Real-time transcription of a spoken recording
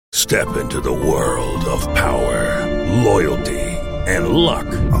Step into the world of power, loyalty, and luck.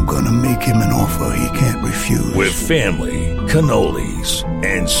 I'm gonna make him an offer he can't refuse. With family, cannolis,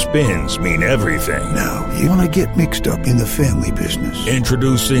 and spins mean everything. Now, you wanna get mixed up in the family business.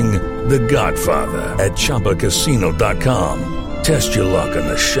 Introducing The Godfather at ChumbaCasino.com. Test your luck in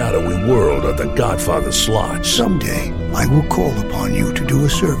the shadowy world of The Godfather slot. Someday, I will call upon you to do a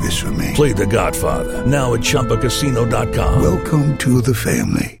service for me. Play The Godfather, now at ChumbaCasino.com. Welcome to the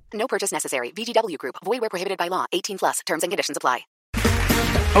family. No purchase necessary. VGW Group. Void where prohibited by law. 18+. Terms and conditions apply.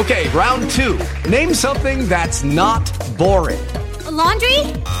 Okay, round two. Name something that's not boring. A laundry?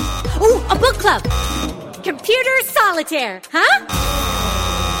 Ooh, a book club. Computer solitaire, huh?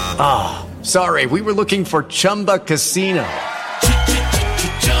 Ah, sorry, we were looking for Chumba Casino.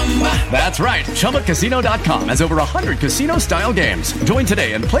 That's right, ChumbaCasino.com has over 100 casino-style games. Join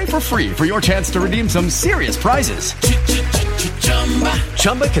today and play for free for your chance to redeem some serious prizes.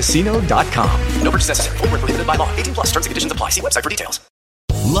 ChumbaCasino.com. No purchase necessary. Void where prohibited by law. 18+. Terms and conditions apply. See website for details.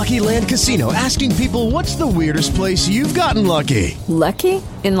 Lucky Land Casino, asking people, what's the weirdest place you've gotten lucky? Lucky?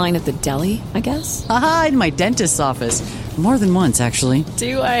 In line at the deli, I guess? Aha, in my dentist's office. More than once, actually.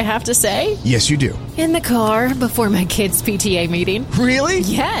 Do I have to say? Yes, you do. In the car before my kids' PTA meeting. Really?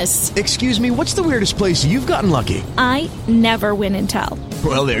 Yes. Excuse me, what's the weirdest place you've gotten lucky? I never win and tell.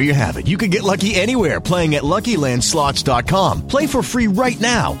 Well, there you have it. You can get lucky anywhere, playing at LuckyLandSlots.com. Play for free right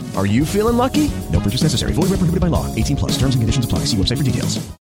now. Are you feeling lucky? No purchase necessary. Void where prohibited by law. 18+. Terms and conditions apply. See website for details.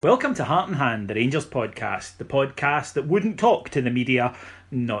 Welcome to Heart in Hand, the Rangers podcast, the podcast that wouldn't talk to the media,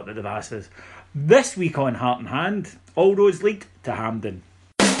 not that they've asked us. This week on Heart in Hand, all roads lead to Hampden.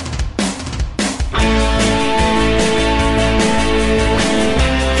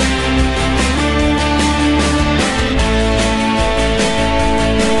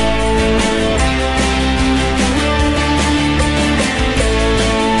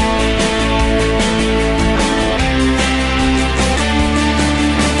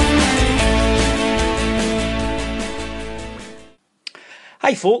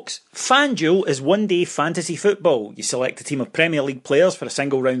 Hi folks, FanDuel is one-day fantasy football. You select a team of Premier League players for a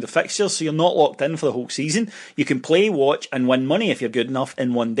single round of fixtures, so you're not locked in for the whole season. You can play, watch and win money if you're good enough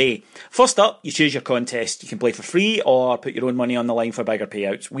in one day. First up, you choose your contest. You can play for free or put your own money on the line for bigger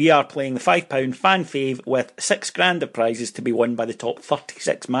payouts. We are playing the £5 fan fave with $6,000 of prizes to be won by the top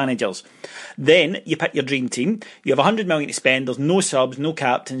 36 managers. Then you pick your dream team. You have 100 million to spend. There's no subs, no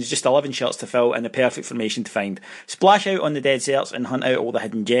captains, just 11 shirts to fill and the perfect formation to find. Splash out on the deserts and hunt out all the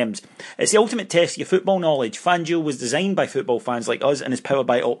hidden gems. It's the ultimate test of your football knowledge. FanDuel was designed by football fans like us and is powered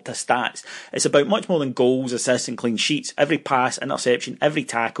by Opta Stats. It's about much more than goals, assists and clean sheets. Every pass, interception, every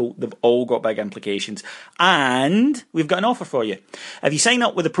tackle, they've all got big implications. And we've got an offer for you. If you sign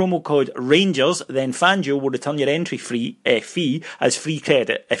up with the promo code RANGERS, then FanDuel will return your entry fee as free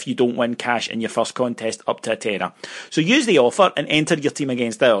credit if you don't win cash in your first contest up to a tenner. So use the offer and enter your team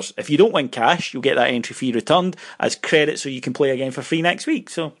against ours. If you don't win cash, you'll get that entry fee returned as credit so you can play again for free next week.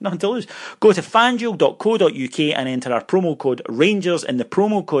 So nothing to lose. Go to fanduel.co.uk and enter our promo code RANGERS in the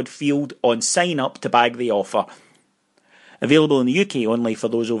promo code field on sign up to bag the offer. Available in the UK only for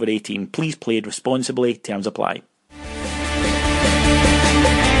those over 18. Please play responsibly. Terms apply.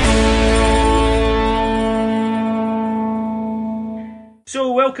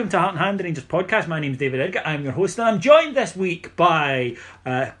 So welcome to Heart in Hand, the Rangers podcast. My name is David Edgar. I'm your host and I'm joined this week by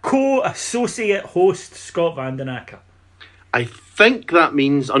co-associate host Scott Vandenacker. I think that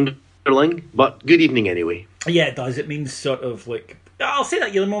means underling, but good evening anyway. Yeah, it does. It means sort of like, I'll say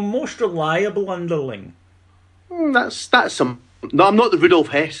that you're the most reliable underling. That's some. No, I'm not the Rudolf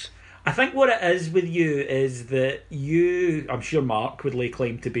Hess. I think what it is with you is that you, I'm sure Mark would lay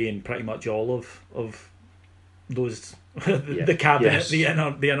claim to being pretty much all of those, the cabinet, yes. the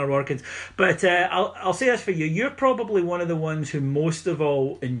inner workings. But I'll say this for you: you're probably one of the ones who most of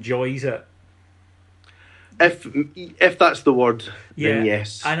all enjoys it. If that's the word, then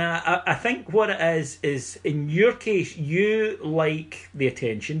yes. And I think what it is in your case, you like the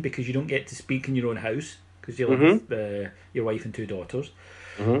attention because you don't get to speak in your own house because you live with your wife and two daughters.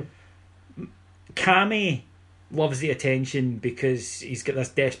 Mm-hmm. Cammy loves the attention because he's got this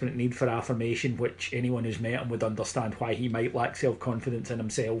desperate need for affirmation, which anyone who's met him would understand why he might lack self-confidence in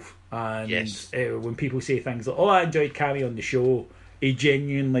himself. And when people say things like, "Oh, I enjoyed Cammy on the show," he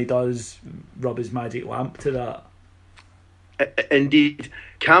genuinely does rub his magic lamp to that. Indeed.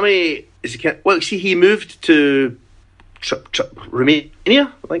 Cammy, he moved to Romania,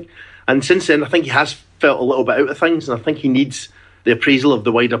 I think. And since then, I think he has felt a little bit out of things, and I think he needs the appraisal of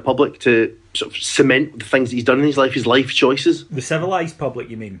the wider public to sort of cement the things that he's done in his life choices. The civilised public,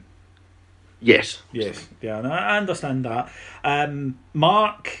 you mean? Yes. Yes. Yeah, I understand that.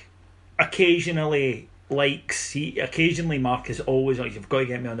 Mark occasionally Mark is always like, you've got to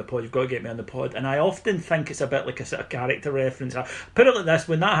get me on the pod, and I often think it's a bit like a sort of character reference. I put it like this: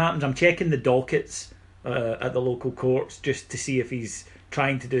 when that happens, I'm checking the dockets at the local courts just to see if he's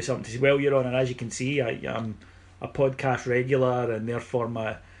trying to do something to say, well, Your Honour, as you can see, I'm a podcast regular, and therefore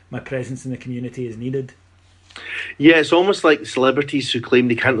my presence in the community is needed. Yeah, it's almost like celebrities who claim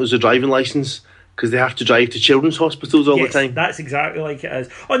they can't lose a driving licence because they have to drive to children's hospitals all the time. That's exactly like it is.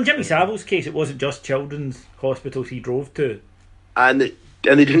 On Jimmy Savile's case, it wasn't just children's hospitals he drove to. And they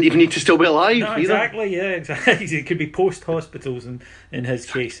didn't even need to still be alive either. Exactly, yeah, exactly. It could be post-hospitals in his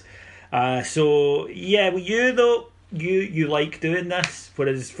case. So, yeah, with you, though, you like doing this,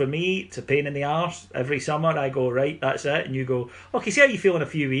 whereas for me, it's a pain in the arse. Every summer, I go, right, that's it, and you go, okay, see how you feel in a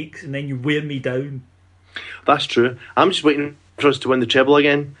few weeks, and then you wear me down. That's true. I'm just waiting for us to win the treble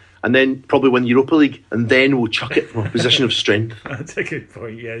again, and then probably win the Europa League, and then we'll chuck it from a position of strength. That's a good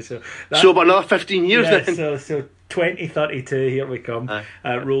point, yeah. So about another 15 years then. So 2032, here we come,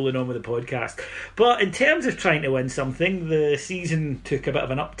 rolling on with the podcast. But in terms of trying to win something, the season took a bit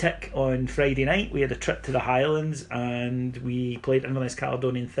of an uptick on Friday night. We had a trip to the Highlands, and we played Inverness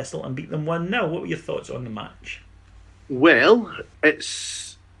Caledonian Thistle and beat them 1-0. What were your thoughts on the match? Well,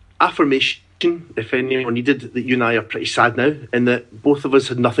 it's affirmation, if anyone needed, that you and I are pretty sad now, in that both of us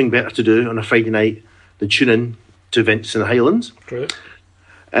had nothing better to do on a Friday night than tune in to events in the Highlands. True.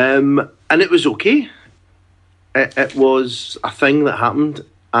 And it was okay. It was a thing that happened,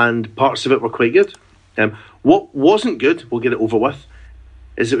 and parts of it were quite good. What wasn't good, we'll get it over with,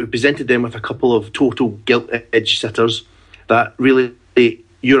 is that we presented them with a couple of total gilt-edged sitters that really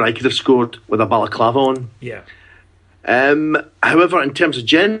you and I could have scored with a balaclava on. Yeah. However, in terms of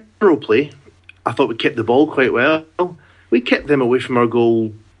general play, I thought we kept the ball quite well. We kept them away from our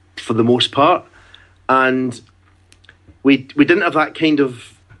goal for the most part, and we didn't have that kind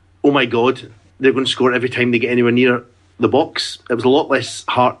of, oh my God, they're going to score every time they get anywhere near the box. It was a lot less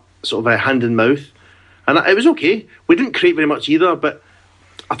sort of a hand in mouth, and it was okay. We didn't create very much either, but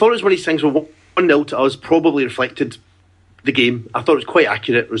I thought it was one of these things where 1-0 to us probably reflected the game. I thought it was quite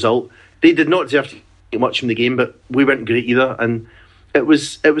accurate result. They did not deserve to get much from the game, but we weren't great either, and it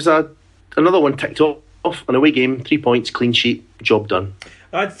was another one ticked off. An away game, 3 points, clean sheet, job done.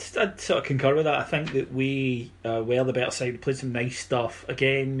 I'd sort of concur with that. I think that we were the better side. We played some nice stuff.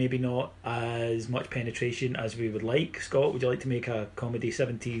 Again, maybe not as much penetration as we would like. Scott, would you like to make a comedy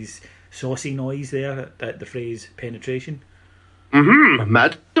 70s saucy noise there at the phrase penetration?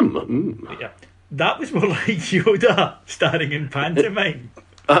 Madam. Yeah. That was more like Yoda starring in pantomime.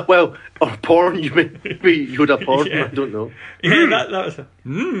 Or porn, you mean Yoda porn? Yeah. I don't know. Yeah, that was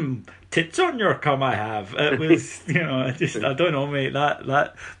tits on your cum I have. It was, I don't know, mate.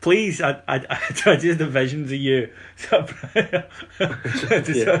 That please, I just the visions of you.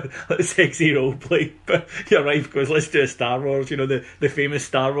 A sexy role play. But your wife goes, let's do a Star Wars, the famous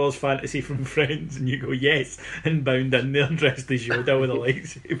Star Wars fantasy from Friends, and you go, yes, and bound in there dressed as Yoda with a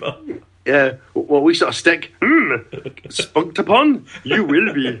lightsaber. Yeah, well, we sort of stick, spunked upon, you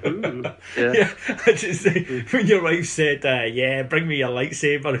will be. Yeah, I just when your wife said, yeah, bring me your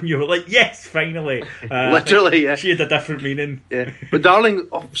lightsaber, and you were like, yes, finally. Literally, yeah. She had a different meaning. Yeah. But darling,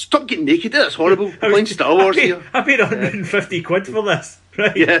 stop getting naked, that's horrible. Playing Star Wars here. I paid 150 quid for this.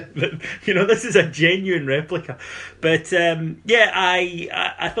 Right, yeah. This is a genuine replica. But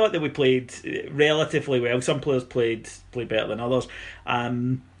I thought that we played relatively well. Some players played better than others.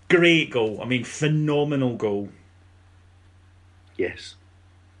 Great goal. I mean, phenomenal goal. Yes.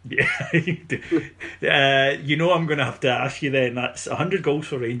 Yeah. I'm going to have to ask you then. That's 100 goals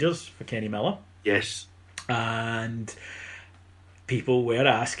for Rangers for Kenny Miller. Yes. And people were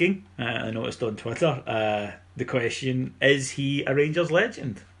asking, I noticed on Twitter, the question, is he a Rangers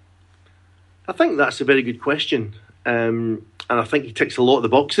legend? I think that's a very good question. And I think he ticks a lot of the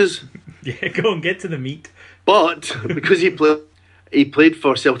boxes. Yeah, go and get to the meat. But because he played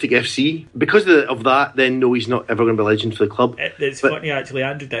for Celtic FC, because of that, then no, he's not ever going to be a legend for the club. It's funny, actually.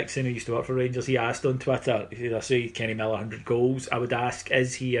 Andrew Dixon, who used to work for Rangers, he asked on Twitter, I say Kenny Miller 100 goals. I would ask,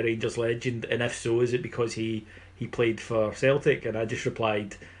 is he a Rangers legend? And if so, is it because he played for Celtic? And I just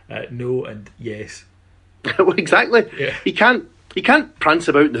replied, no and yes. Well, exactly. Yeah. He can't prance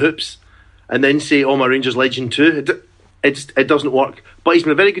about in the hoops and then say, "Oh, I'm a Rangers legend too." It doesn't work. But he's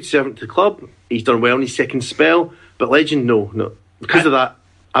been a very good servant to the club. He's done well in his second spell. But legend, no. Because of that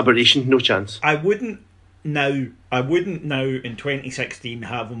aberration, no chance. I wouldn't now in 2016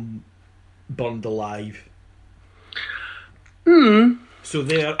 have him burned alive. So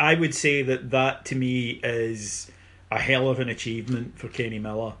there, I would say that to me is a hell of an achievement for Kenny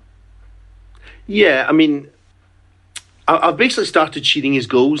Miller. Yeah, I mean, I've basically started cheating his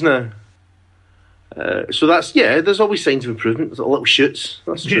goals now. So that's, there's always signs of improvement. There's little shoots.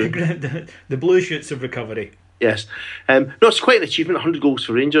 That's true. The blue shoots of recovery. Yes. No, it's quite an achievement. 100 goals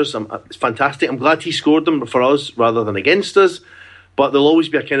for Rangers. It's fantastic. I'm glad he scored them for us rather than against us. But there'll always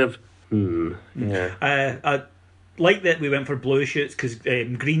be a kind of, I like that we went for blue shoots because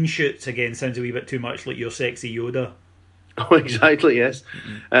green shoots, again, sounds a wee bit too much like your sexy Yoda. Oh, exactly, yes.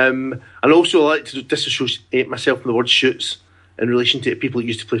 And also I like to disassociate myself from the word shoots in relation to people who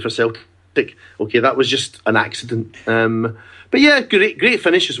used to play for Celtic. Okay, that was just an accident. But yeah, great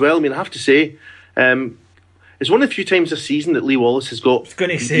finish as well. I mean, I have to say, it's one of the few times this season that Lee Wallace has got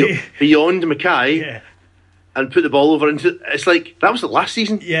beyond Mackay and put the ball over into. It's like that was it last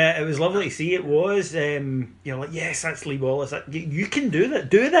season. Yeah, it was lovely to see. It was, like, yes, that's Lee Wallace. You can do that.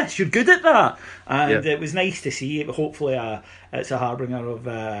 Do this. You're good at that. And it was nice to see. Hopefully, it's a harbinger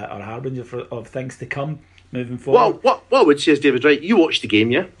of things to come moving forward. Well, what I would say is, David, right? You watched the game,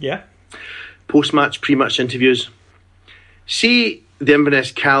 yeah? Yeah. Post-match, pre-match interviews. See the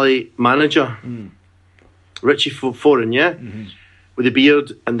Inverness Cali manager, Richie Foran, yeah? Mm-hmm. With the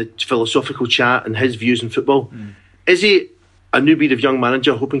beard and the philosophical chat and his views on football. Is he a new breed of young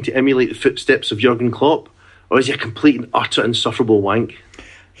manager hoping to emulate the footsteps of Jurgen Klopp? Or is he a complete and utter insufferable wank?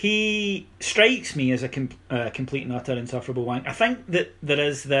 He strikes me as a complete and utter insufferable wank. I think that there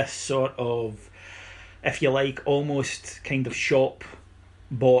is this sort of, if you like, almost kind of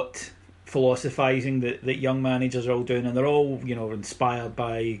shop-bought philosophising that young managers are all doing, and they're all, inspired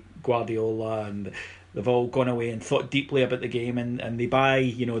by Guardiola, and they've all gone away and thought deeply about the game, and they buy,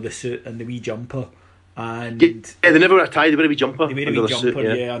 the suit and the wee jumper, and they never wear a tie. They wear a wee jumper. They wear a wee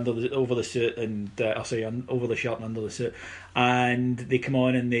jumper, over the suit, and over the shirt and under the suit, and they come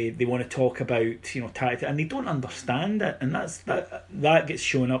on and they want to talk about tactics, and they don't understand it, and that gets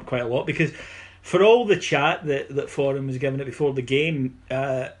shown up quite a lot, because for all the chat that Foran was giving it before the game,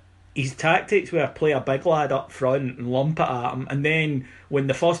 his tactics were play a big lad up front and lump it at him, and then when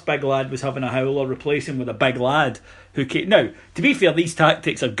the first big lad was having a howler, replace him with a big lad who came. Now, to be fair, these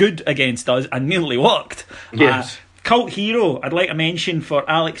tactics are good against us and nearly worked. Yes. Cult hero, I'd like to mention for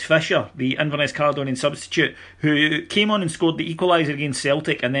Alex Fisher, the Inverness Caledonian substitute, who came on and scored the equaliser against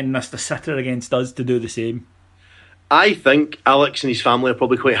Celtic and then missed a sitter against us to do the same. I think Alex and his family are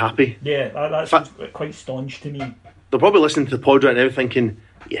probably quite happy. Yeah, that's quite staunch to me. They're probably listening to the pod right now thinking,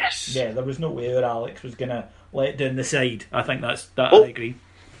 yes. Yeah, there was no way that Alex was going to let it down the side. I think I agree.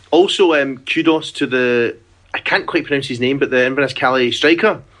 Also, kudos to I can't quite pronounce his name, but the Inverness Cali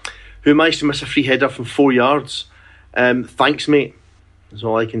striker who managed to miss a free header from 4 yards. Thanks, mate. That's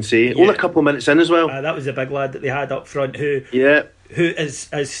all I can say. Yeah. Only a couple of minutes in as well. That was a big lad that they had up front who is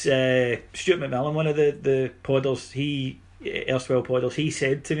Stuart McMillan, one of the podders, erstwhile podders, he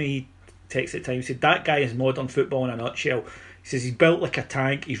said to me, he texted at times, said that guy is modern football in a nutshell. He says he's built like a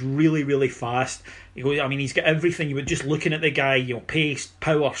tank, he's really, really fast. He goes, he's got everything. You were just looking at the guy, pace,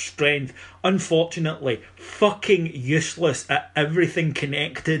 power, strength. Unfortunately, fucking useless at everything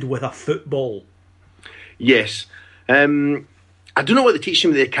connected with a football. Yes. I don't know what they teach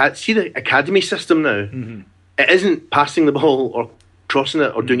him. See the academy system now? Mm-hmm. It isn't passing the ball or crossing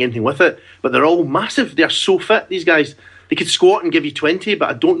it or doing anything with it, but they're all massive. They're so fit, these guys. They could squat and give you 20, but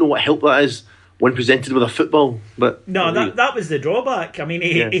I don't know what help that is when presented with a football. But no, that was the drawback.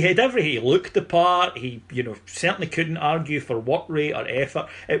 He had he looked the part. He certainly couldn't argue for work rate or effort.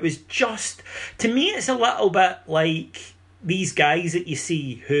 It was just, to me, it's a little bit like these guys that you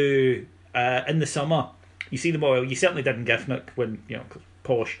see who in the summer, you see them all. You certainly did in Giffnock when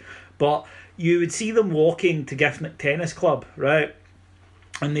posh, but you would see them walking to Giffnock Tennis Club, right?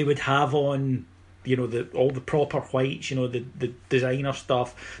 And they would have on, all the proper whites, the designer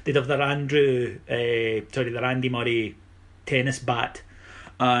stuff. They'd have their Andy Murray tennis bat,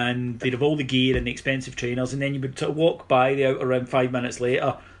 and they'd have all the gear and the expensive trainers. And then you would sort of walk by the outer rim 5 minutes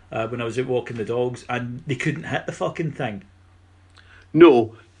later when I was out walking the dogs, and they couldn't hit the fucking thing.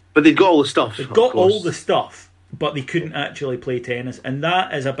 No, but they'd got all the stuff. They'd got all the stuff, but they couldn't actually play tennis, and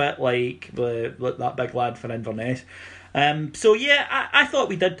that is a bit like that big lad for Inverness. So yeah, I thought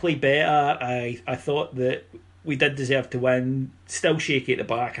we did play better. I thought that we did deserve to win. Still shaky at the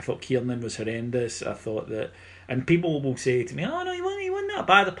back. I thought Kiernan was horrendous. I thought that, and people will say to me, "Oh no, he wasn't that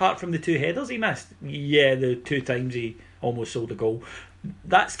bad apart from the 2 headers he missed." Yeah, the 2 times he almost sold a goal.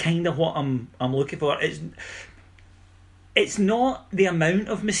 That's kind of what I'm looking for. It's not the amount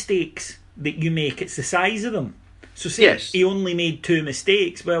of mistakes that you make; it's the size of them. So say he only made 2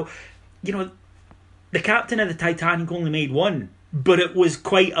 mistakes. Well, the captain of the Titanic only made 1, but it was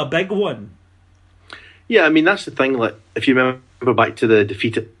quite a big one. Yeah, that's the thing. Like, if you remember back to the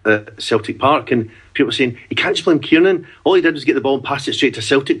defeat at Celtic Park, and people were saying, you can't just blame Kiernan. All he did was get the ball and pass it straight to a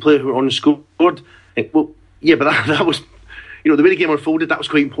Celtic player who were on the scoreboard. Well, yeah, but that was, the way the game unfolded, that was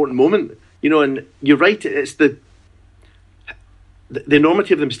quite an important moment. And you're right, it's the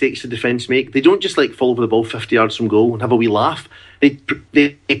enormity of the mistakes the defence make. They don't just fall over the ball 50 yards from goal and have a wee laugh. They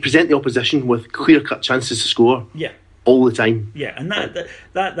present the opposition with clear-cut chances to score. Yeah. All the time. Yeah, and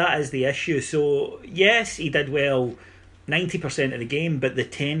that is the issue. So, yes, he did well 90% of the game, but the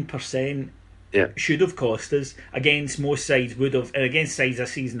 10% should have cost us. Against most sides would have, and against sides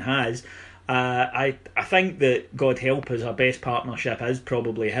this season has. I think that, God help us, our best partnership is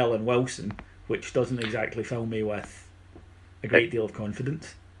probably Hill and Wilson, which doesn't exactly fill me with a great deal of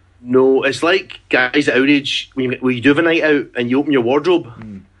confidence. No, it's like guys at our age, when you do have a night out and you open your wardrobe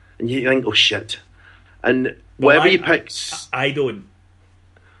and you think, oh shit. And whatever you pick... I don't.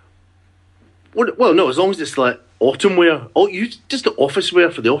 Well, no, as long as it's autumn wear. Oh, you just got office wear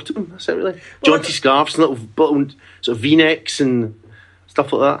for the autumn. That's it, really. Jaunty scarves and little sort of V-necks and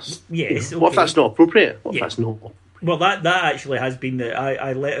stuff like that. Yes. What if that's not appropriate? What if that's not... Well, that actually has been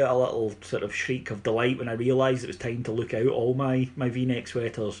I let out a little sort of shriek of delight when I realised it was time to look out all my V-neck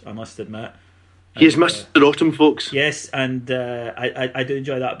sweaters, I must admit. He has missed the autumn, folks. Yes, and I do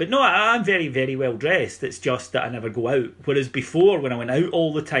enjoy that. But no, I'm very, very well dressed. It's just that I never go out. Whereas before, when I went out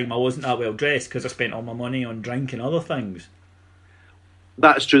all the time, I wasn't that well dressed because I spent all my money on drink and other things.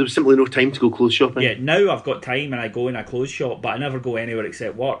 That's true. There's simply no time to go clothes shopping. Yeah, now I've got time and I go in a clothes shop, but I never go anywhere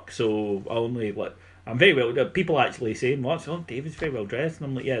except work. So I only I'm very well. People actually saying, "What? Oh, David's very well dressed," and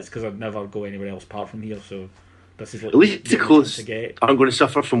I'm like, "Yeah, it's because I'd never go anywhere else apart from here." So this is at least the clothes aren't going to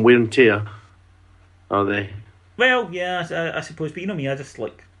suffer from wear and tear, are they? Well, yeah, I suppose. But you know me, I just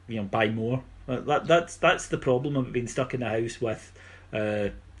buy more. That's the problem of being stuck in the house with,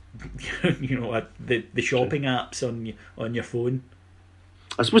 the shopping apps on your phone.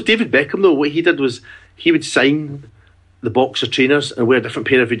 I suppose David Beckham, though, what he did was he would sign the box of trainers and wear a different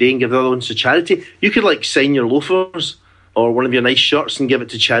pair every day and give the other ones to charity. You could sign your loafers or one of your nice shirts and give it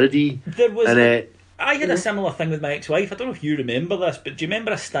to charity. There was I had a similar thing with my ex-wife. I don't know if you remember this, but do you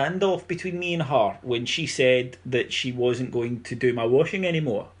remember a standoff between me and her when she said that she wasn't going to do my washing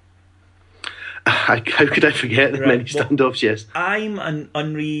anymore? How could I forget the many standoffs? Yes, I'm an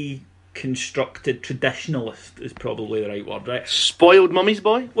unreconstructed traditionalist is probably the right word, right? Spoiled mummy's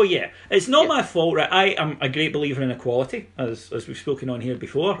boy? Well, yeah. It's not my fault, right? I am a great believer in equality, as we've spoken on here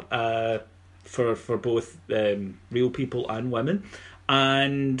before, for both real people and women.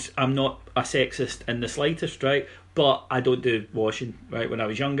 And I'm not a sexist in the slightest, right? But I don't do washing, right? When I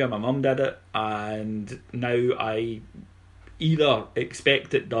was younger, my mum did it, and now I either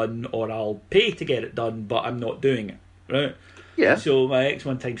expect it done or I'll pay to get it done, but I'm not doing it, right? Yeah. So my ex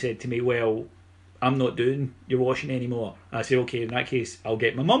one time said to me, well, I'm not doing your washing anymore. I said, okay, in that case, I'll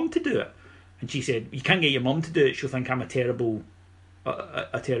get my mum to do it. And she said, you can't get your mum to do it. She'll think I'm a terrible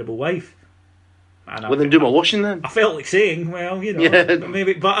wife. And well, then do my washing then. I felt like saying, well,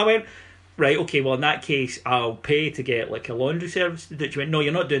 maybe. But I went, right, okay, well, in that case, I'll pay to get a laundry service to do it. She went, no,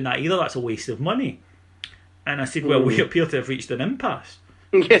 you're not doing that either. That's a waste of money. And I said, well, we appear to have reached an impasse.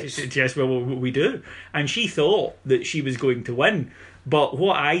 Yes. She said, yes, well, we do. And she thought that she was going to win. But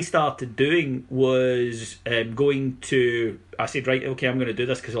what I started doing was going to... I said, right, okay, I'm going to do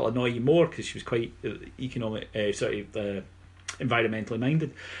this because it'll annoy you more, because she was quite environmentally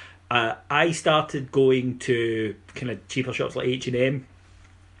minded. I started going to kind of cheaper shops like H&M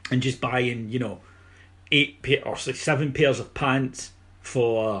and just buying, 7 pairs of pants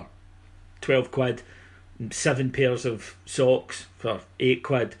for 12 quid, 7 pairs of socks for 8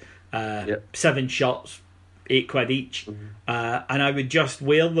 quid, 7 shirts, 8 quid each. Mm-hmm. And I would just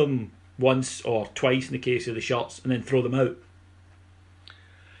wear them once or twice in the case of the shirts and then throw them out.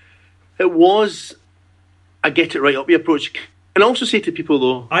 It was a get it right up your approach. And also say to people,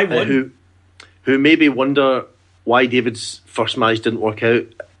 though, who maybe wonder why David's first marriage didn't work out,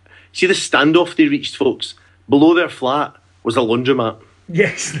 see the standoff they reached, folks? Below their flat was a laundromat.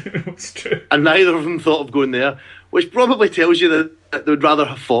 Yes, it's true. And neither of them thought of going there, which probably tells you that they would rather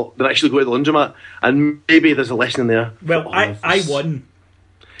have fought than actually go to the laundromat. And maybe there's a lesson there. Well, I won.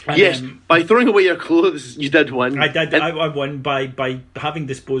 And, yes, by throwing away your clothes, you did win. I did. I won by having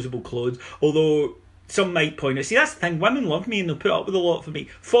disposable clothes, although... Some might point out. See, that's the thing. Women love me and they'll put up with a lot for me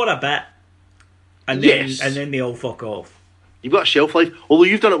for a bit, and then they all fuck off. You've got a shelf life. Although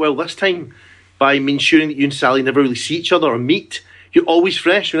you've done it well this time by ensuring that you and Sally never really see each other or meet. You're always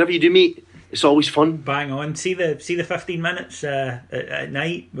fresh. Whenever you do meet, it's always fun. Bang on. See the 15 minutes at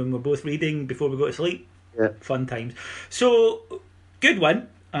night when we're both reading before we go to sleep. Yeah, fun times. So good one.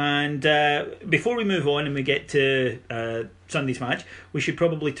 And before we move on and we get to Sunday's match, we should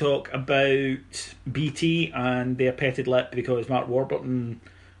probably talk about BT and their petted lip because Mark Warburton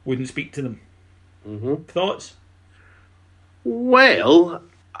wouldn't speak to them. Thoughts? Well,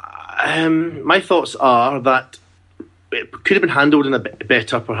 my thoughts are that it could have been handled in a bit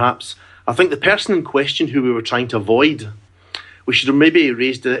better, perhaps. I think the person in question who we were trying to avoid, we should have maybe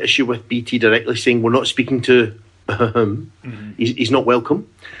raised the issue with BT directly, saying we're not speaking to him, he's not welcome,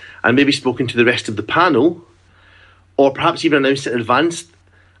 and maybe spoken to the rest of the panel, or perhaps even announced it in advance,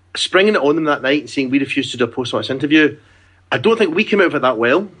 springing it on them that night and saying we refuse to do a post-match interview. I don't think we came out of it that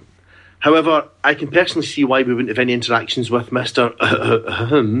well. However, I can personally see why we wouldn't have any interactions with Mr.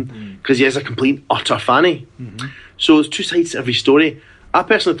 because he is a complete, utter fanny. So there's two sides to every story. I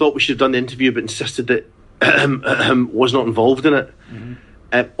personally thought we should have done the interview but insisted that was not involved in it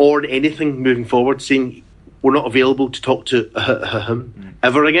or anything moving forward, saying we're not available to talk to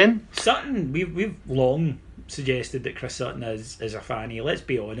ever again. Sutton, we've long suggested that Chris Sutton is a fanny. Let's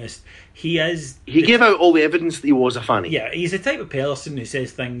be honest, he is. He gave out all the evidence that he was a fanny. Yeah, he's the type of person who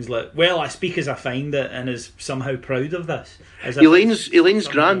says things like, "Well, I speak as I find it," and is somehow proud of this. Elaine's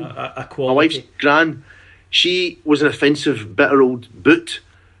gran, my wife's gran, she was an offensive, bitter old boot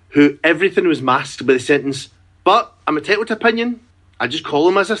who everything was masked by the sentence, "But I'm entitled to opinion. I just call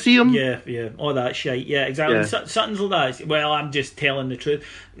him as I see him." Yeah, all that shit. Yeah, exactly. Yeah. Sutton's like that. Well, I'm just telling the truth.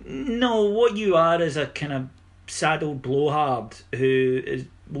 No, what you are is a kind of saddled blowhard who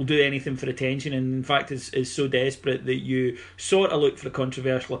will do anything for attention, and in fact is so desperate that you sort of look for a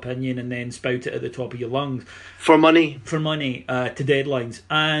controversial opinion and then spout it at the top of your lungs for money to deadlines.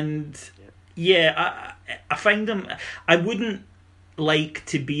 And I find him, I wouldn't like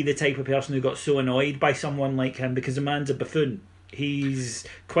to be the type of person who got so annoyed by someone like him, because the man's a buffoon. He's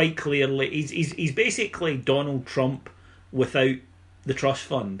quite clearly he's basically Donald Trump without the trust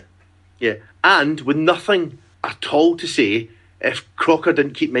fund. Yeah, and with nothing at all to say if Crocker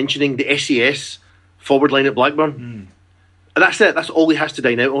didn't keep mentioning the SAS forward line at Blackburn. That's it. That's all he has to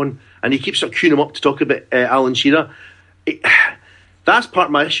dine out on. And he keeps sort of queuing him up to talk about Alan Shearer. That's part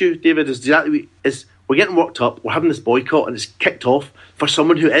of my issue, David, is we're getting worked up, we're having this boycott, and it's kicked off for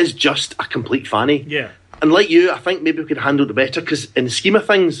someone who is just a complete fanny. Yeah. And like you, I think maybe we could handle it better, because in the scheme of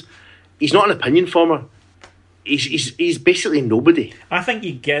things, he's not an opinion former. He's basically nobody. I think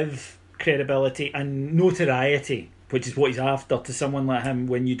you give credibility and notoriety, which is what he's after, to someone like him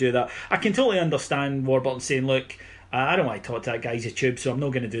when you do that. I can totally understand Warburton saying, look, I don't want to talk to that guy, he's a tube, so I'm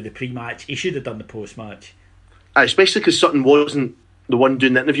not going to do the pre-match. He should have done the post-match. Especially because Sutton wasn't the one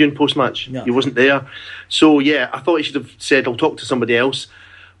doing the interview in post-match. No. He wasn't there. So yeah, I thought he should have said, I'll talk to somebody else.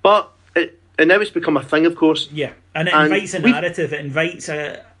 But now it's become a thing, of course. Yeah, and it invites a narrative. It invites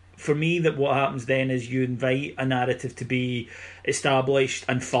for me, that what happens then is you invite a narrative to be established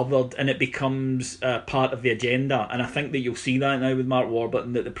and furthered, and it becomes part of the agenda. And I think that you'll see that now with Mark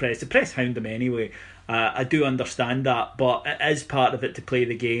Warburton, that the press hound him anyway. I do understand that, but it is part of it to play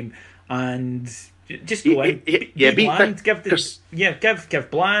the game and just go in. Be bland. Give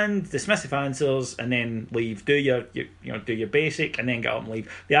bland, dismissive answers, and then leave. Do your basic, and then get up and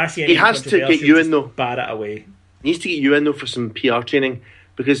leave. They ask you. He has to get you in though. Bar it away. He needs to get you in though for some PR training.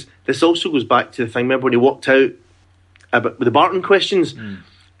 Because this also goes back to the thing, remember when he walked out with the Barton questions?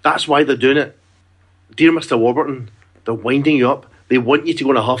 That's why they're doing it. Dear Mr. Warburton, they're winding you up. They want you to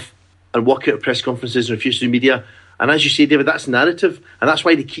go in a huff and walk out of press conferences and refuse to do media. And as you say, David, that's narrative. And that's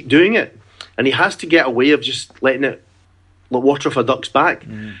why they keep doing it. And he has to get a way of just letting it like water off a duck's back.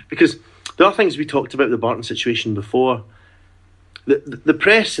 Because there are things we talked about the Barton situation before. The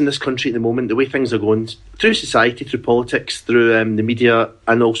press in this country at the moment, the way things are going, through society, through politics, through the media,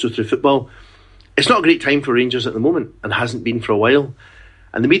 and also through football, it's not a great time for Rangers at the moment, and hasn't been for a while.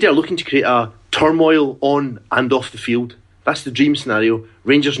 And the media are looking to create a turmoil on and off the field. That's the dream scenario.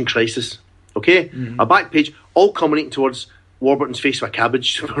 Rangers in crisis. Okay? A back page, all culminating towards Warburton's face with a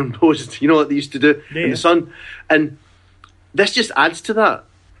cabbage superimposed, like they used to do in the Sun. And this just adds to that.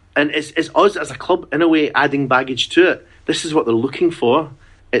 And it's us as a club, in a way, adding baggage to it. This is what they're looking for.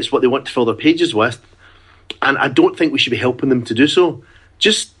 It's what they want to fill their pages with. And I don't think we should be helping them to do so.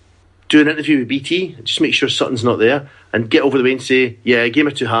 Just do an interview with BT, just make sure Sutton's not there, and get over the way and say, yeah, gave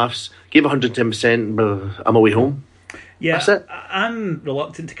me 2 halves, gave 110%, I'm away home. Yeah, that's it. I'm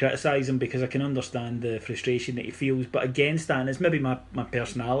reluctant to criticise him because I can understand the frustration that he feels, but against that, and it's maybe my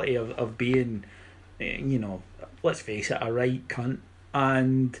personality of being, let's face it, a right cunt.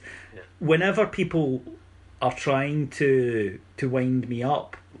 And whenever people are trying to wind me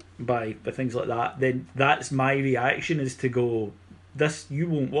up by things like that, then that's my reaction, is to go, this, you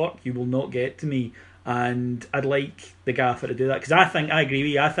won't work, you will not get to me. And I'd like the gaffer to do that, because I agree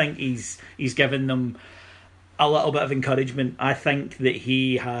with you. I think he's given them a little bit of encouragement. I think that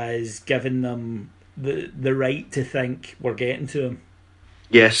he has given them the right to think we're getting to him.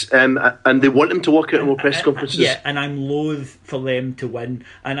 Yes, and they want him to walk out in more press conferences. Yeah, and I'm loath for them to win.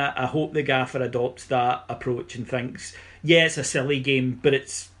 And I hope the gaffer adopts that approach and thinks, yeah, it's a silly game, but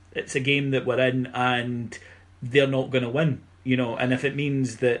it's a game that we're in and they're not going to win. And if it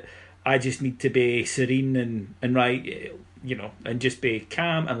means that I just need to be serene and right, and just be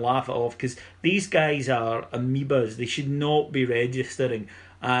calm and laugh it off, because these guys are amoebas. They should not be registering.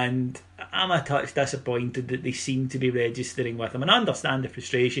 And I'm a touch disappointed that they seem to be registering with him. And I understand the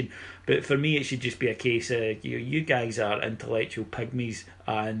frustration, but for me it should just be a case of you guys are intellectual pygmies,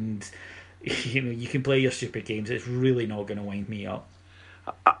 and you can play your stupid games. It's really not going to wind me up.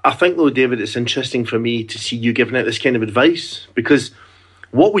 I think though, David, it's interesting for me to see you giving out this kind of advice, because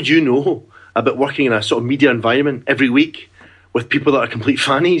what would you know about working in a sort of media environment every week with people that are complete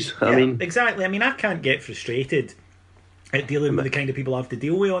fannies? Yeah, I mean, exactly. I mean, I can't get frustrated at dealing with the kind of people I have to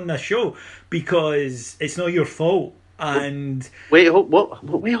deal with on this show, because it's not your fault. And wait, hold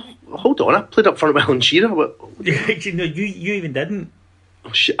on. I played up front with Alan Shearer. you even didn't.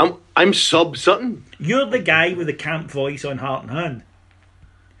 Oh, shit, I'm Sub Sutton. You're the guy with the camp voice on Heart and Hand.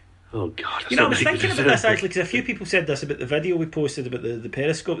 Oh God! I was thinking about this actually, because a few people said this about the video we posted, about the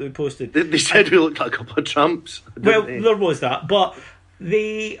Periscope that we posted. They said we looked like a couple of tramps. Well, there was that, but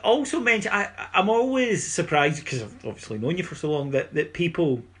they also mentioned, I'm always surprised, because I've obviously known you for so long, that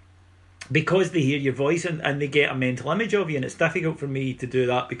people, because they hear your voice and they get a mental image of you, and it's difficult for me to do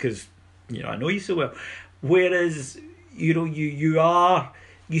that because I know you so well. Whereas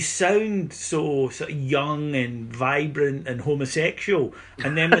you sound so sort of young and vibrant and homosexual,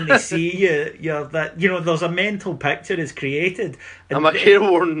 and then when they see you're that, there's a mental picture is created. And I'm a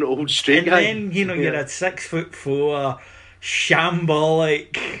careworn old straight guy. And then you're a 6'4",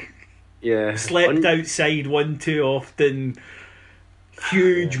 shambolic, slept outside one too often,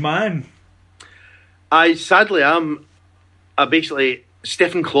 huge man. I sadly am basically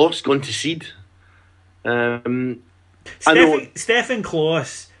Stefan Kloss gone to seed. Stefan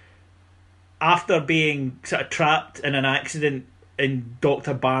Kloss, after being sort of trapped in an accident in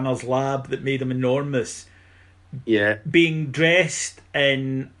Dr. Banner's lab that made him enormous, being dressed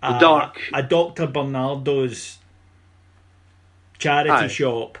in the dark, a Dr. Bernardo's charity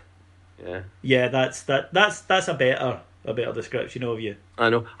shop. That's a better description of you. I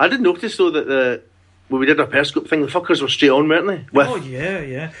know. I did notice though that when we did our Periscope thing, the fuckers were straight on, weren't they? Oh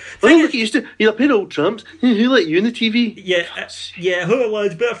yeah. Look at you, you're a pair of old tramps. Who let you in the TV? Yeah. Oh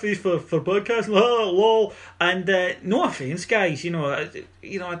lads, better face for podcasting. Oh lol. And no offence, guys. I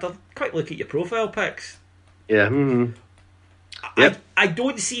quite look at your profile pics. Yeah. Mm-hmm. Yep. I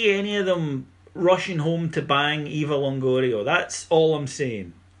don't see any of them rushing home to bang Eva Longoria. That's all I'm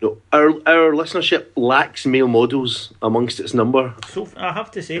saying. No, our listenership lacks male models amongst its number. So I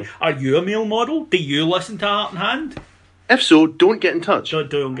have to say, are you a male model? Do you listen to Heart and Hand? If so, don't get in touch. Don't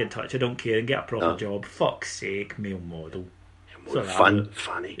get in touch. I don't care. And get a proper job. Fuck's sake, male model.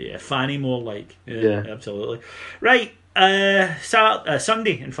 Fanny. Yeah, Fanny more like. Yeah. Absolutely. Right.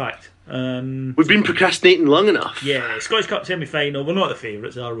 Sunday, in fact. We've been procrastinating long enough. Yeah, Scottish Cup semi-final. We're not the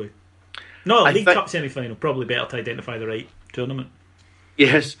favourites, are we? No, League Cup semi-final. Probably better to identify the right tournament.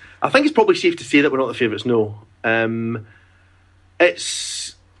 Yes, I think it's probably safe to say that we're not the favourites, no.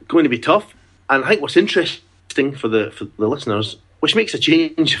 It's going to be tough, and I think what's interesting for the listeners, which makes a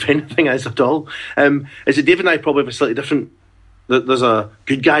change, if anything, is at all, is that Dave and I probably have a slightly different, there's a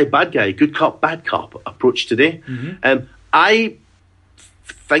good guy, bad guy, good cop, bad cop approach today. Mm-hmm. I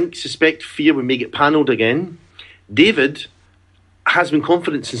suspect, fear we may get panelled again. David has been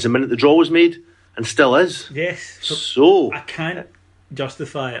confident since the minute the draw was made, and still is. Yes. So I can't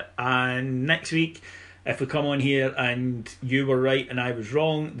justify it. And next week, if we come on here and you were right and I was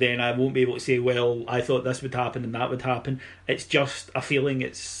wrong, then I won't be able to say, well, I thought this would happen and that would happen. It's just a feeling.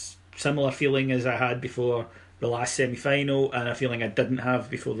 It's similar feeling as I had before the last semi-final, and a feeling I didn't have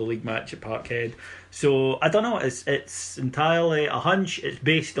before the league match at Parkhead. So I don't know. It's entirely a hunch. It's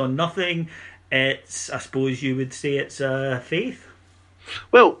based on nothing. It's, I suppose you would say, it's faith.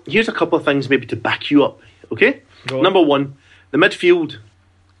 Well, here's a couple of things maybe to back you up. Okay. Number one, the midfield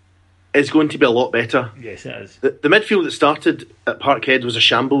is going to be a lot better. Yes, it is. The midfield that started at Parkhead was a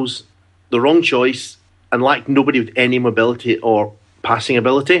shambles, the wrong choice, and lacked nobody with any mobility or passing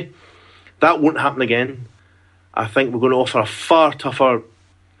ability. That won't happen again. I think we're going to offer a far tougher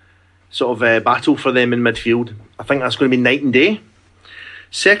sort of battle for them in midfield. I think that's going to be night and day.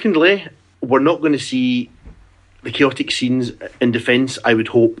 Secondly, we're not going to see the chaotic scenes in defence, I would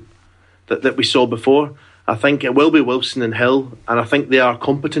hope, that we saw before. I think it will be Wilson and Hill, and I think they are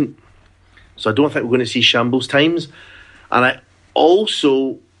competent. So I don't think we're going to see shambles times. And I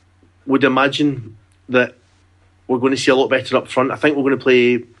also would imagine that we're going to see a lot better up front. I think we're going to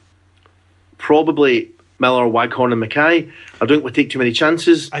play probably Miller, Waghorn and Mackay. I don't think we'll take too many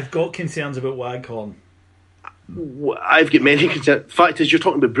chances. I've got concerns about Waghorn. I've got many concerns. Fact is, you're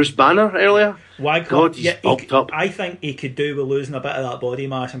talking about Bruce Banner earlier. Waghorn, God, he's bulked up. I think he could do with losing a bit of that body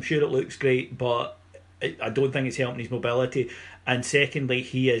mass. I'm sure it looks great, but I don't think it's helping his mobility. And secondly,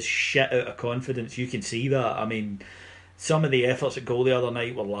 he is shit out of confidence. You can see that. I mean, some of the efforts at goal the other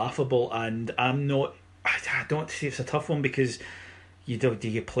night were laughable, and I don't see, it's a tough one because do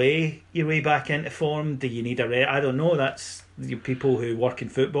you play your way back into form? Do you need a I don't know. That's people who work in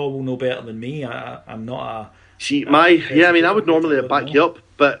football will know better than me. I'm not a. See, I would normally back you up,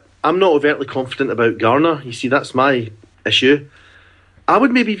 but I'm not overtly confident about Garner. You see, that's my issue. I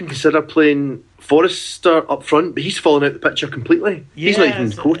would maybe even consider playing Forrester up front, but he's fallen out the picture completely. Yeah, he's not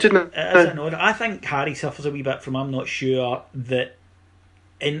even quoted now. I think Harry suffers a wee bit from, I'm not sure that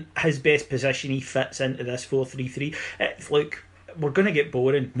in his best position he fits into this 4-3-3. Look, we're going to get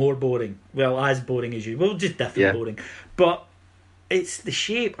more boring. Well, as boring as you. Well, just different boring. But it's the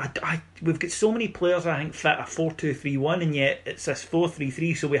shape. We've got so many players I think fit a 4-2-3-1, and yet it's this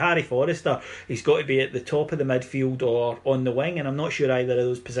 4-3-3. So with Harry Forrester, he's got to be at the top of the midfield or on the wing, and I'm not sure either of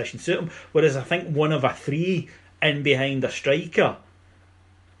those positions suit him. Whereas I think one of a three in behind a striker,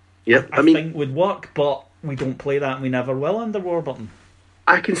 I think would work, but we don't play that, and we never will under Warburton.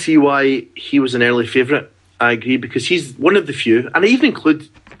 I can see why he was an early favourite. I agree, because he's one of the few, and I even include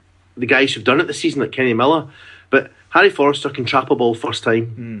the guys who've done it this season, like Kenny Miller, but Harry Forrester can trap a ball first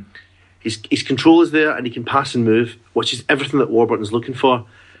time. His control is there, and he can pass and move, which is everything that Warburton's looking for.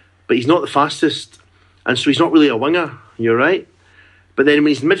 But he's not the fastest, and so he's not really a winger. You're right. But then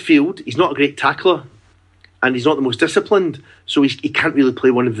when he's in midfield, he's not a great tackler, and he's not the most disciplined, so he can't really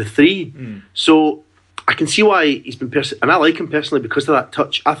play one of the three. So I can see why he's been and I like him personally because of that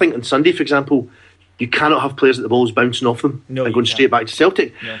touch. I think on Sunday, for example, you cannot have players that the ball's bouncing off them and going straight back to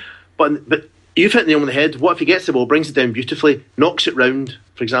Celtic. No. But you've hit the nail on the head. What if he gets the ball, brings it down beautifully, knocks it round?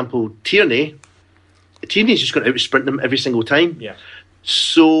 For example, Tierney's just going to out-sprint them every single time. Yeah.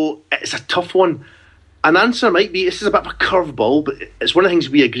 So it's a tough one. An answer might be, this is a bit of a curveball, but it's one of the things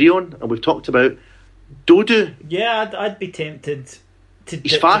we agree on and we've talked about. Dodu. Yeah, I'd be tempted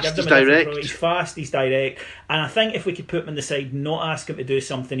he's fast, he's direct. He's fast, he's direct. And I think if we could put him on the side, not ask him to do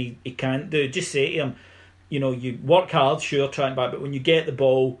something he can't do, just say to him, you work hard, sure, try and back, but when you get the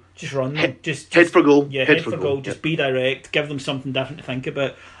ball, just run them. Just head for goal. Yeah, head for goal. Just be direct, give them something different to think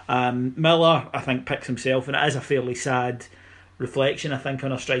about. Miller, I think, picks himself, and it is a fairly sad reflection, I think,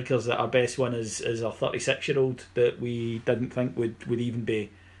 on our strikers, that our best one is our 36-year-old that we didn't think would even be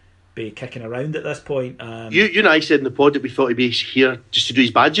kicking around at this point. You and I said in the pod that we thought he'd be here just to do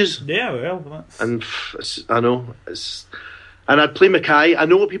his badges. Yeah, well, and I know and I'd play Mackay. I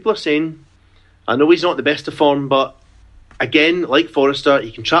know what people are saying. I know he's not the best of form, but again, like Forrester,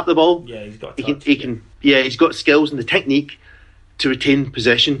 he can trap the ball. Yeah, he's got. He's got skills and the technique to retain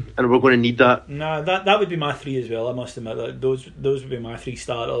possession, and we're going to need that. No, that would be my three as well. I must admit those would be my three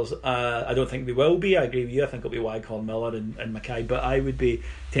starters. I don't think they will be. I agree with you. I think it'll be Waghorn, Miller, and Mackay. But I would be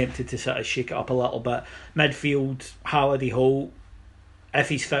tempted to sort of shake it up a little bit. Midfield, Halliday, Holt. If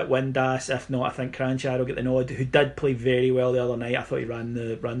he's fit, Windass. If not, I think Cranchard will get the nod. Who did play very well the other night. I thought he ran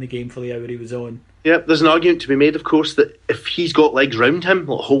the game for the hour he was on. Yeah, there's an argument to be made, of course, that if he's got legs round him,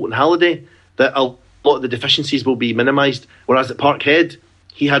 like Holt and Halliday, that a lot of the deficiencies will be minimised. Whereas at Parkhead,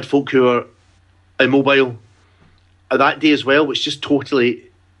 he had folk who were immobile that day as well, which just totally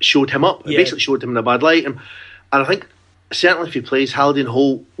showed him up. It basically showed him in a bad light. And I think certainly if he plays, Halliday and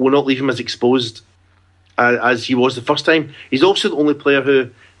Holt will not leave him as exposed as he was the first time. He's also the only player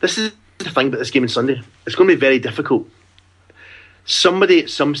who, this is the thing about this game on Sunday, it's going to be very difficult. Somebody at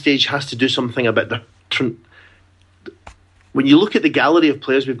some stage has to do something a bit different. When you look at the gallery of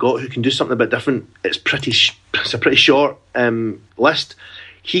players we've got who can do something a bit different, it's a pretty short list.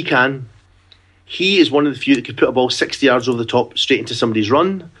 He is one of the few that could put a ball 60 yards over the top straight into somebody's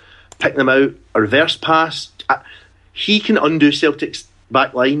run, pick them out, a reverse pass. He can undo Celtic's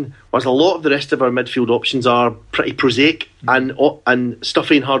back line, whereas a lot of the rest of our midfield options are pretty prosaic and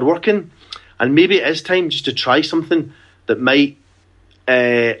stuffy and hard working. And maybe it is time just to try something that might,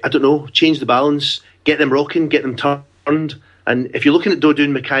 change the balance, get them rocking, get them turned. And if you're looking at Dodu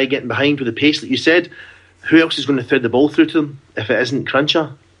and Mackay getting behind with the pace that you said, who else is going to thread the ball through to them if it isn't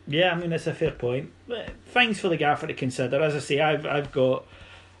Cruncher? Yeah, I mean, it's a fair point. Things for the gaffer to consider. As I say, I've got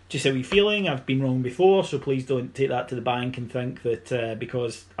just a wee feeling. I've been wrong before, so please don't take that to the bank and think that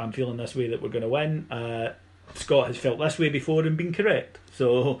because I'm feeling this way that we're going to win. Scott has felt this way before and been correct.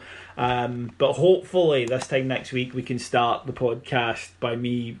 So, but hopefully this time next week we can start the podcast by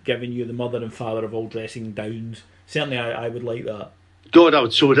me giving you the mother and father of all dressing downs Certainly, I would like that. God, I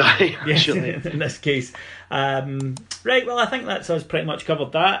would so die. Yes, in this case. Right, well, I think that's us pretty much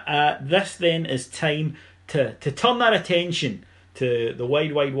covered that. This then is time to turn our attention to the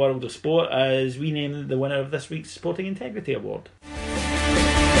wide, wide world of sport as we name the winner of this week's Sporting Integrity Award.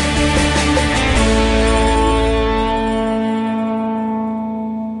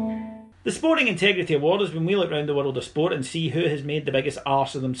 The Sporting Integrity Award is when we look around the world of sport and see who has made the biggest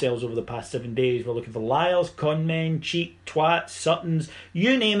arse of themselves over the past 7 days. We're looking for liars, conmen, cheat, twats, suttons,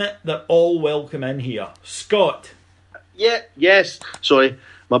 you name it, they're all welcome in here. Scott. Yes. Sorry,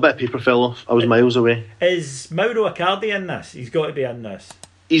 my bit of paper fell off. I was miles away. Is Mauro Icardi in this? He's got to be in this.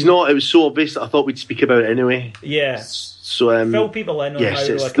 He's not. It was so obvious that I thought we'd speak about it anyway. Yeah. So fill people in on yes,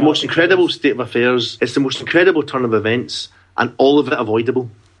 Mauro it's Icardi. the most incredible state of affairs. It's the most incredible turn of events, and all of it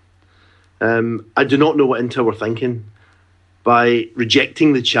avoidable. I do not know what Inter were thinking by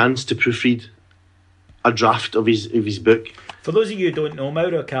rejecting the chance to proofread a draft of his book. For those of you who don't know,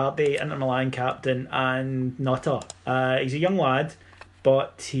 Mauro Icardi, Inter Milan captain and nutter. He's a young lad,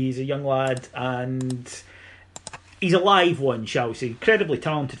 and he's a live one, shall we say. Incredibly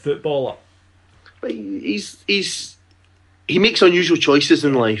talented footballer. But he makes unusual choices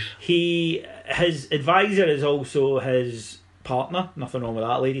in life. His advisor is also his partner, nothing wrong with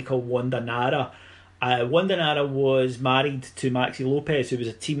that, a lady called Wanda Nara. Wanda Nara was married to Maxi Lopez, who was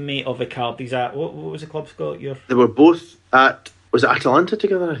a teammate of Icardi's at, what was the club, Scott? They were both at, was it Atalanta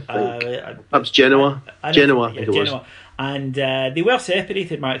together, I think? Perhaps Genoa. Genoa, I think it was. And they were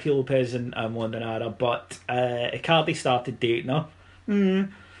separated, Maxi Lopez and Wanda Nara, but Icardi started dating her.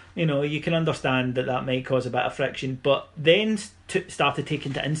 You know, you can understand that might cause a bit of friction, but then started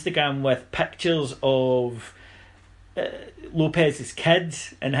taking to Instagram with pictures of Lopez's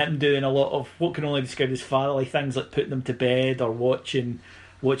kids and him doing a lot of what can only be described as fatherly things, like putting them to bed or watching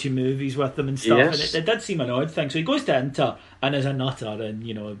movies with them and stuff. Yes. And it did seem an odd thing. So he goes to Inter and is a nutter and,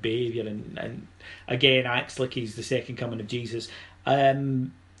 you know, behaviour and again acts like he's the second coming of Jesus.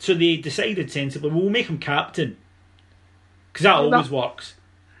 So they decided sensibly, we'll make him captain, because that always works.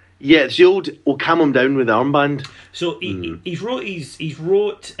 Yeah, it's the old, we'll calm him down with the armband. So he's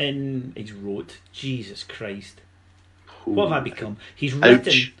wrote, Jesus Christ. What have I become? He's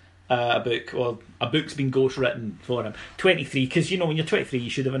written a book, or a book's been ghostwritten for him. 23, because, you know, when you're 23, you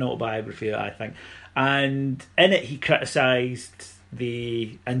should have an autobiography, I think. And in it, he criticised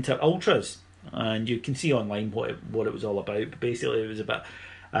the Inter Ultras. And you can see online what it was all about. But basically, it was about,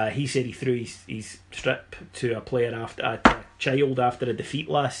 he said he threw his strip to a player after a child after a defeat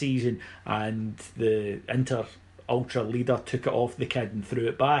last season, and the Inter Ultra leader took it off the kid and threw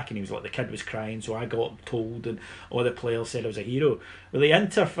it back, and he was like, the kid was crying, so I got told, and all the players said I was a hero. Well, the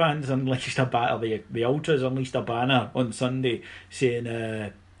Inter fans unleashed a banner, the Ultras unleashed a banner on Sunday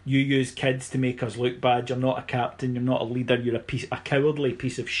saying, you use kids to make us look bad, you're not a captain, you're not a leader, you're a cowardly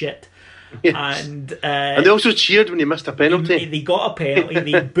piece of shit. Yes. And they also cheered when he missed a penalty. They got a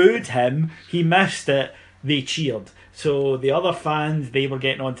penalty, they booed him, he missed it, they cheered. So the other fans, they were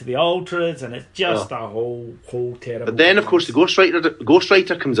getting onto the Ultras, and it's just a whole terrible. But then, of course, the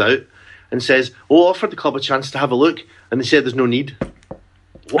ghostwriter comes out and says, offered the club a chance to have a look, and they said there's no need.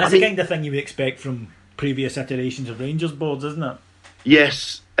 That's the kind of thing you would expect from previous iterations of Rangers boards, isn't it?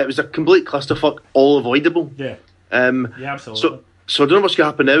 Yes, it was a complete clusterfuck, all avoidable. Yeah, absolutely. So I don't know what's going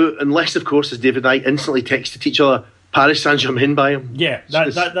to happen now, unless, of course, as David and I instantly texted each other, Paris Saint-Germain by him. Yeah,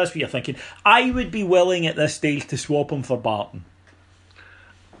 that's what you're thinking. I would be willing at this stage to swap him for Barton.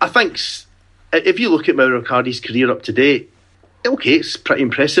 I think if you look at Mauro Icardi's career up to date, okay, it's pretty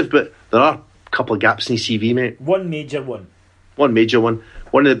impressive, but there are a couple of gaps in his CV, mate. One major one. One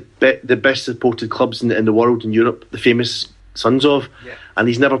of the best supported clubs in the world in Europe, the famous Sons of, and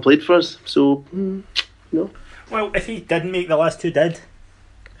he's never played for us, so, no. Well, if he didn't make the list, who did?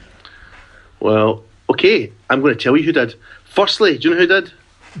 Well, okay, I'm going to tell you who did. Firstly, do you know who did?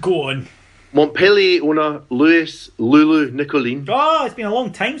 Go on. Montpellier owner Lulu Nicolin. Oh, it's been a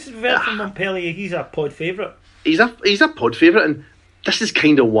long time since we've heard from Montpellier. He's a pod favourite. He's a pod favourite, and this is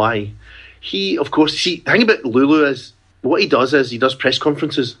kind of why. He, of course, the thing about Lulu is, what he does is he does press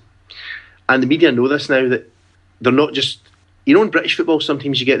conferences. And the media know this now, that they're not just, you know, in British football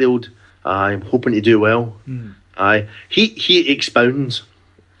sometimes you get the old, I'm hoping to do well. He expounds.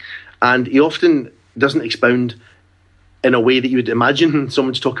 And he often doesn't expound in a way that you would imagine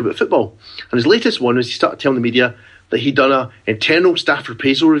someone to talk about football. And his latest one was he started telling the media that he'd done an internal staff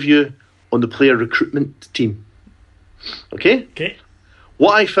appraisal review on the player recruitment team. Okay.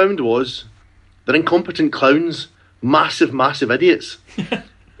 What I found was they're incompetent clowns, massive idiots.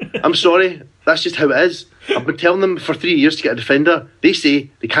 I'm sorry, that's just how it is. I've been telling them for 3 years to get a defender. They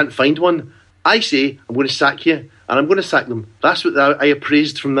say they can't find one. I say I'm going to sack you, and I'm going to sack them. That's what I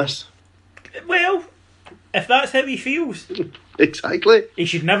appraised from this. Well, if that's how he feels. Exactly. He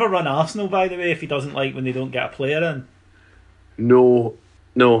should never run Arsenal, by the way, if he doesn't like when they don't get a player in. No.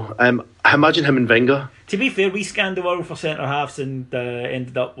 I imagine him and Wenger. To be fair, we scanned the world for centre-halves and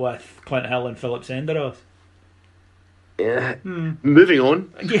ended up with Clint Hill and Philip Senderos. Yeah. Moving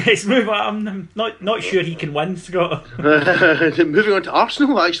on. Yes, move on. I'm not sure he can win, Scott. Moving on to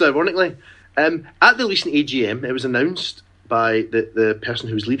Arsenal, actually, ironically. At the recent AGM, it was announced by the person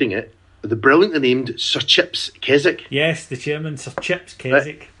who was leading it, the brilliantly named Sir Chips Keswick. Yes, the chairman, Sir Chips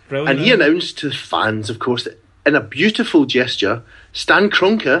Keswick. Brilliant. And he announced to the fans, of course, that in a beautiful gesture, Stan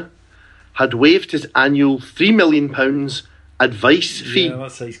Kroenke had waived his annual £3 million advice fee. Yeah,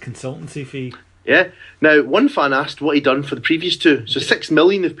 that's his consultancy fee. Yeah. Now, one fan asked what he'd done for the previous two. So £6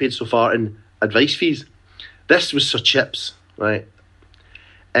 million they've paid so far in advice fees. This was Sir Chips, right?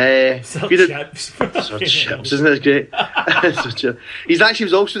 Sir Chips. Sir Chips, isn't it great? Sir Chips. He actually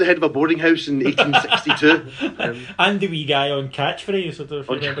was also the head of a boarding house in 1862. And the wee guy on catchphrase, I don't know if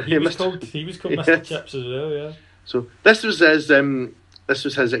you remember. He was called Mr. Chips as well, yeah. So this was his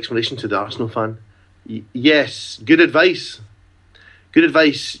explanation to the Arsenal fan. Yes, good advice. Good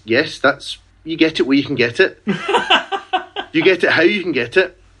advice. Yes, that's you get it where you can get it. You get it how you can get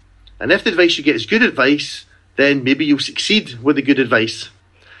it. And if the advice you get is good advice, then maybe you'll succeed with the good advice.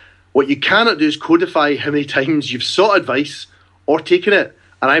 What you cannot do is codify how many times you've sought advice or taken it,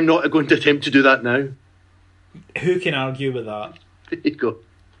 and I'm not going to attempt to do that now. Who can argue with that? There you go.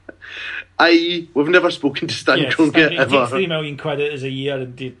 I.e., we've never spoken to Stan Kroenke ever. Take £3 million as a year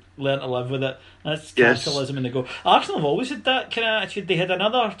and they learn to live with it. That's capitalism in the go. Arsenal have always had that kind of attitude. They had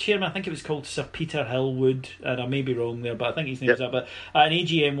another chairman, I think it was called Sir Peter Hillwood, and I may be wrong there, but I think his name was that. But at an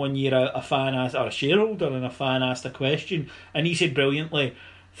AGM one year, a fan asked, or a shareholder and a fan asked a question, and he said brilliantly,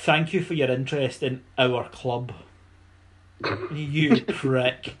 "Thank you for your interest in our club." You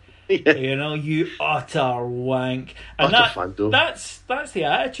prick. Yeah. You know, you utter wank. And that's the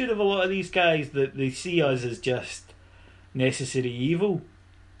attitude of a lot of these guys, that they see us as just necessary evil.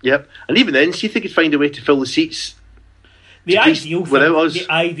 Yep. And even then, see if they could find a way to fill the seats. The ideal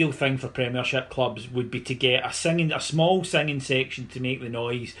thing for Premiership clubs would be to get a small singing section to make the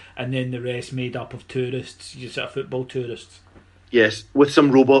noise, and then the rest made up of tourists, just sort of football tourists. Yes, with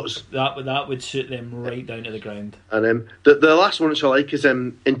some robots. That would suit them right down to the ground. And the last one which I like is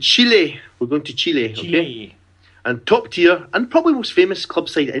in Chile. We're going to Chile. Okay? And top tier, and probably most famous club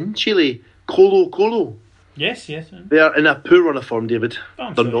side in Chile, Colo Colo. Yes. They are in a poor run of form, David.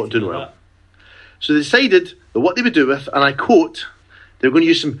 They're not doing well. That. So they decided that what they would do with, and I quote, they're going to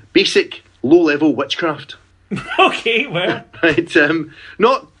use some basic low-level witchcraft. Okay, well. Right,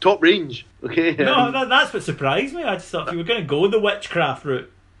 not top range. Okay. No, that's what surprised me. I just thought you were going to go the witchcraft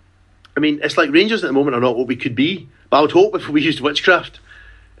route. I mean, it's like Rangers at the moment are not what we could be. But I would hope if we used witchcraft,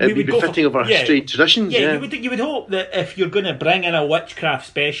 it would be befitting of our strange traditions. Yeah, you would hope that if you're going to bring in a witchcraft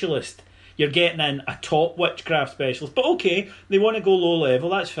specialist, you're getting in a top witchcraft specialist. But okay, they want to go low level,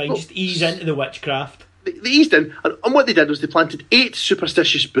 that's fine. Well, just ease into the witchcraft. They eased in, and what they did was they planted 8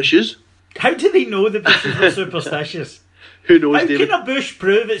 superstitious bushes. How do they know the bushes were superstitious? Who knows, How David? can a bush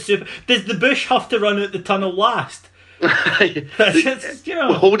prove it's super... Does the bush have to run out the tunnel last?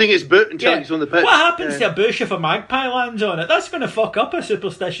 Holding its boot until it's on the pitch. What happens to a bush if a magpie lands on it? That's going to fuck up a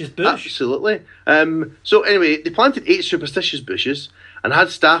superstitious bush. Absolutely. So anyway, they planted 8 superstitious bushes and had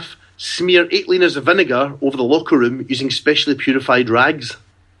staff smear 8 litres of vinegar over the locker room using specially purified rags.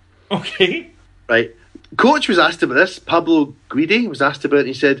 Okay. Right. Coach was asked about this. Pablo Guidi was asked about it, and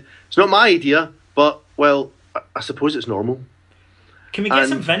he said, "It's not my idea, but, well, I suppose it's normal." Can we get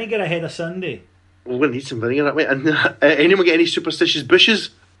some vinegar ahead of Sunday? We're going to need some vinegar that way. And anyone get any superstitious bushes?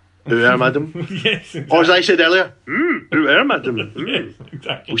 Beware, madam. Yes, exactly. Or as I said earlier, beware, madam. Yes,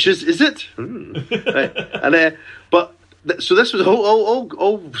 exactly. Which is it? Right. And so this was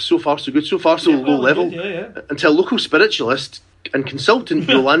all so far so good, so far so low level. Good, until local spiritualist and consultant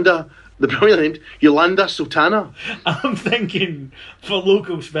Yolanda, the brilliant named Yolanda Sultana. I'm thinking for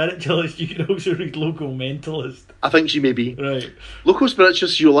local spiritualist, you could also read local mentalist. I think she may be. Right. Local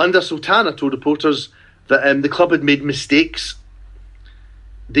spiritualist Yolanda Sultana told reporters that the club had made mistakes.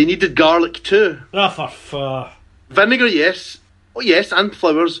 They needed garlic too. Vinegar, yes. Oh, yes, and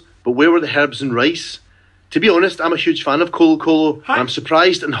flowers, but where were the herbs and rice? To be honest, I'm a huge fan of Colo Colo, and I'm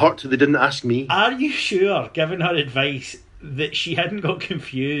surprised and hurt that they didn't ask me. Are you sure, given her advice, that she hadn't got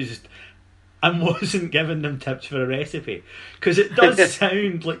confused and wasn't giving them tips for a recipe? Because it does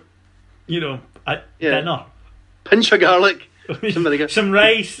sound like, at dinner. Pinch of garlic, some vinegar. Some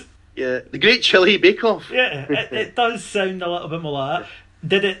rice. Yeah, the Great Chili Bake Off. Yeah, it does sound a little bit more like that.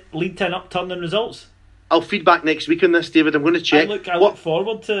 Did it lead to an upturn in results? I'll feedback next week on this, David. I'm going to check. I look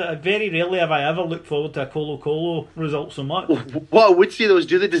forward to it. Very rarely have I ever looked forward to a Colo result so much. What I would say, though, is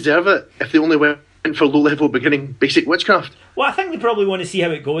do they deserve it if they only went for low-level beginning basic witchcraft? Well, I think they probably want to see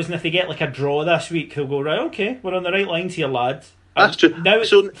how it goes, and if they get like a draw this week, they'll go, right, okay, we're on the right lines here, lads. That's true. Now,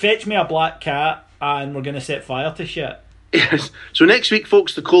 fetch me a black cat, and we're going to set fire to shit. Yes. So next week,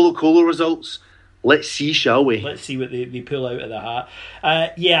 folks, the Colo results. Let's see, shall we? Let's see what they pull out of the hat.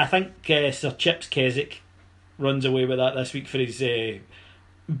 Yeah, I think Sir Chips Keswick runs away with that this week for his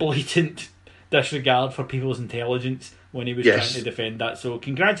blatant disregard for people's intelligence when he was trying to defend that. So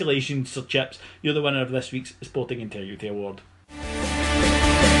congratulations, Sir Chips. You're the winner of this week's Sporting Integrity Award.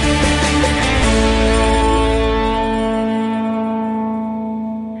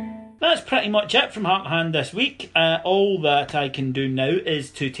 That's pretty much it from Heart and Hand this week. All that I can do now is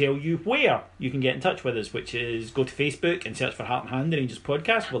to tell you where you can get in touch with us, which is go to Facebook and search for Heart and Hand, the Rangers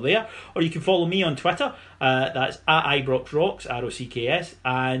Podcast. We're there. Or you can follow me on Twitter. That's at IbroxRocks, ROCKS.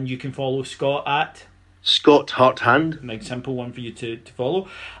 And you can follow Scott at Scott Heart Hand. Nice simple one for you to follow.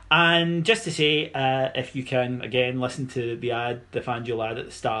 And just to say, if you can, again, listen to the FanDuel ad at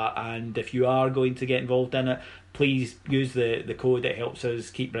the start, and if you are going to get involved in it, please use the code. It helps us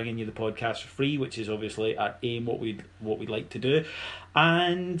keep bringing you the podcast for free, which is obviously our aim, what we'd like to do.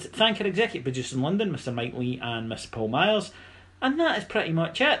 And thank our executive producers in London, Mr. Mike Lee and Mr. Paul Myers. And that is pretty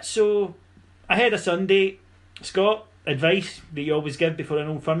much it. So, ahead of Sunday, Scott, advice that you always give before an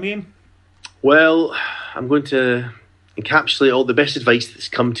Old Firm game? Well, I'm going to encapsulate all the best advice that's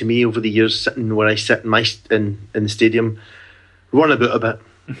come to me over the years, sitting where I sit in the stadium. Run about a bit.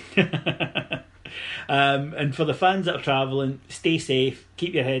 And for the fans that are travelling, stay safe,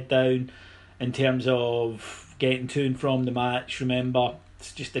 keep your head down in terms of getting to and from the match. Remember,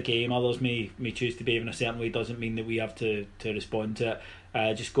 it's just a game. Others may choose to behave in a certain way. Doesn't mean that we have to respond to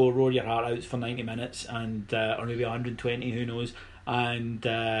it. Just go roar your heart out for 90 minutes and or maybe 120, who knows. And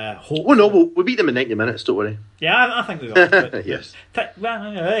hope. Oh no, we'll beat them in 90 minutes. Don't worry. Yeah, I think we will. Yes.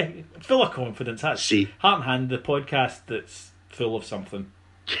 Full of confidence. That's Heart and Hand, the podcast that's full of something.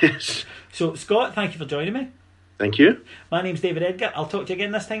 Yes. So, Scott, thank you for joining me. Thank you. My name's David Edgar. I'll talk to you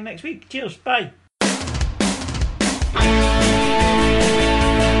again this time next week. Cheers. Bye.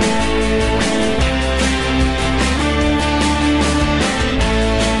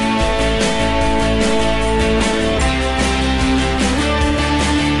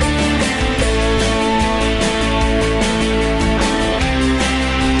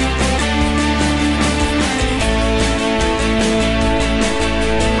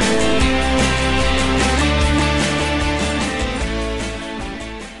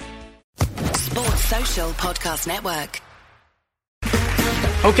 Podcast Network.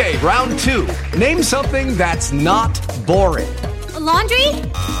 Okay, round two. Name something that's not boring. A laundry?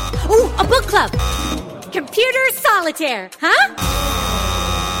 Ooh, a book club. Computer solitaire, huh?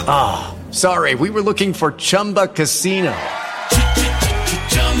 Ah, sorry, we were looking for Chumba Casino.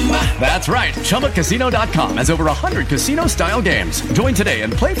 That's right, ChumbaCasino.com has over 100 casino-style games. Join today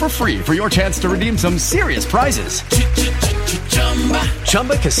and play for free for your chance to redeem some serious prizes.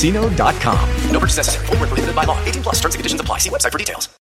 ChumbaCasino.com. No purchase necessary. Void where prohibited by law. 18+ terms and conditions apply. See website for details.